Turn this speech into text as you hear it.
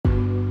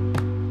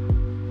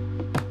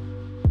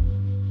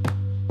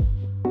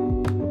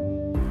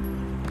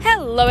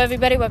Hello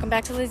everybody, welcome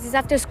back to Lizzie's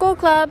After School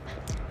Club.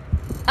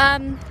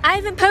 I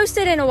haven't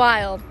posted in a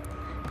while,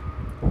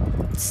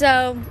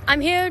 so I'm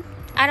here,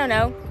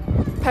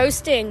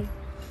 posting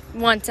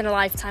once in a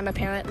lifetime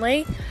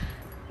apparently.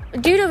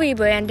 Due to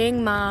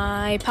rebranding,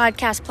 my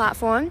podcast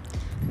platform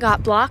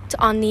got blocked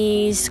on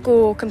the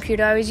school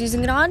computer I was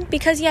using it on,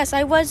 because yes,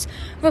 I was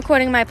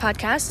recording my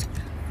podcast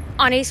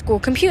on a school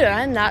computer.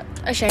 I'm not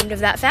ashamed of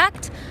that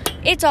fact.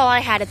 It's all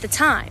I had at the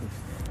time.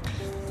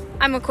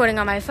 I'm recording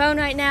on my phone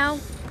right now,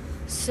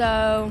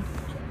 so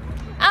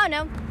I don't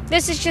know.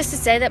 This is just to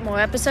say that more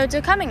episodes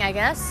are coming, I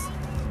guess.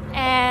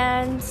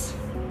 And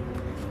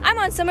I'm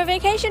on summer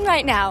vacation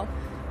right now.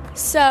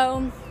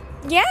 So,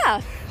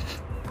 yeah.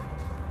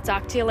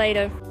 Talk to you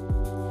later.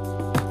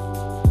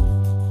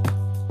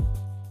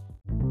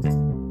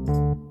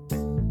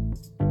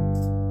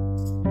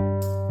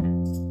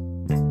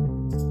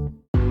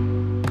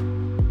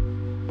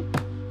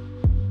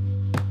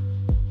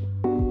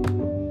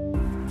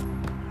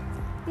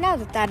 Now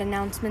that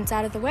announcement's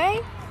out of the way,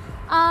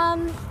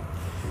 I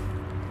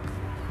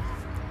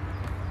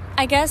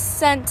guess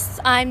since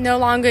I'm no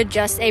longer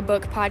just a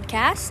book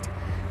podcast,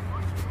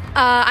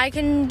 I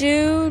can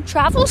do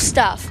travel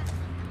stuff.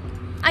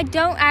 I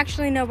don't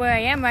actually know where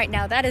I am right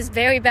now. That is a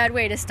very bad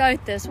way to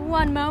start this.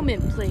 One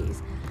moment,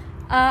 please.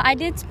 I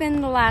did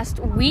spend the last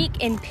week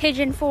in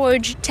Pigeon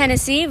Forge,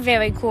 Tennessee.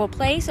 Very cool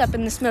place up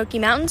in the Smoky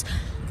Mountains.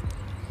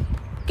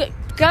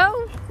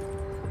 Go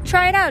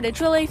try it out. It's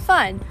really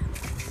fun.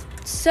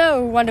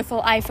 So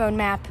wonderful iPhone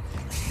map.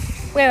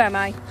 Where am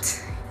I?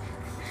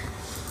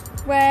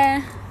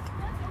 Where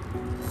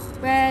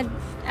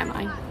am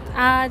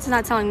I? It's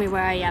not telling me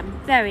where I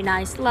am. Very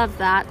nice. Love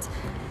that.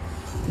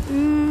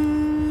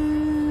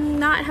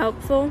 Not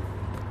helpful.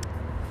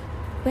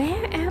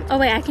 Where am... Oh,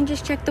 wait. I can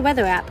just check the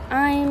weather app.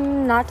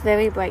 I'm not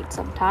very bright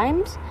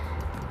sometimes.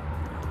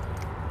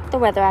 The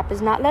weather app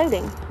is not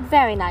loading.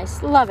 Very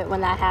nice. Love it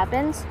when that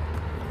happens.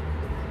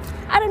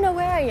 I don't know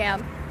where I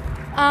am.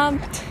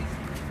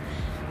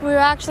 We're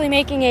actually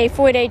making a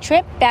 4-day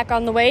trip back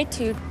on the way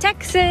to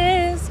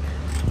Texas.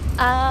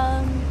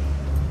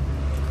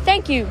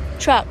 Thank you,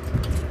 truck.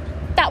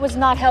 That was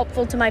not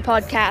helpful to my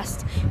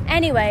podcast.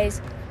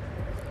 Anyways,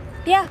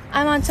 yeah,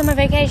 I'm on summer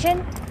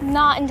vacation.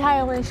 Not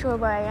entirely sure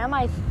where I am.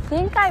 I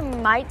think I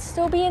might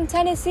still be in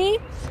Tennessee,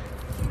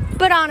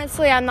 but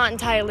honestly, I'm not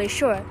entirely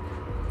sure.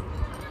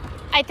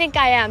 I think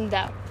I am,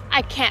 though.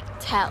 I can't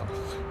tell.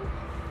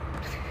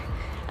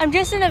 I'm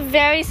just in a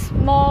very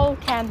small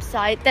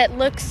campsite that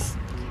looks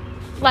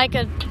like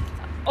an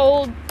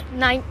old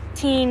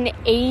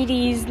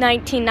 1980s,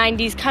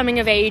 1990s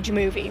coming-of-age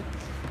movie.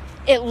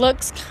 It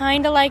looks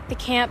kind of like the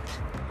camp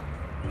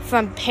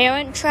from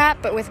Parent Trap,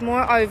 but with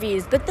more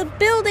RVs. But the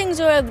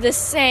buildings are of the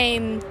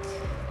same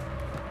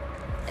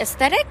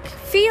aesthetic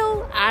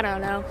feel? I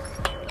don't know.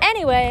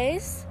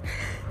 Anyways,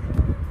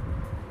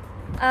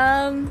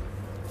 I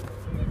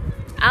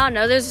don't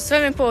know. There's a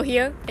swimming pool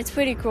here. It's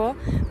pretty cool.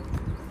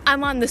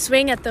 I'm on the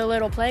swing at the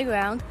little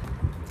playground.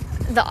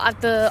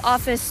 The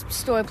office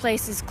store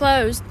place is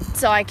closed,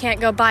 so I can't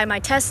go buy my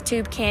test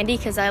tube candy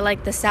because I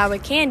like the sour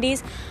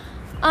candies.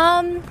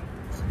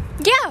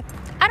 Yeah,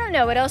 I don't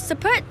know what else to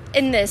put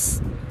in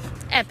this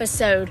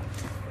episode.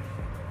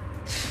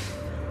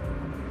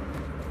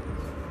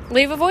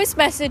 Leave a voice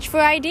message for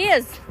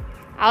ideas.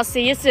 I'll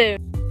see you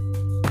soon.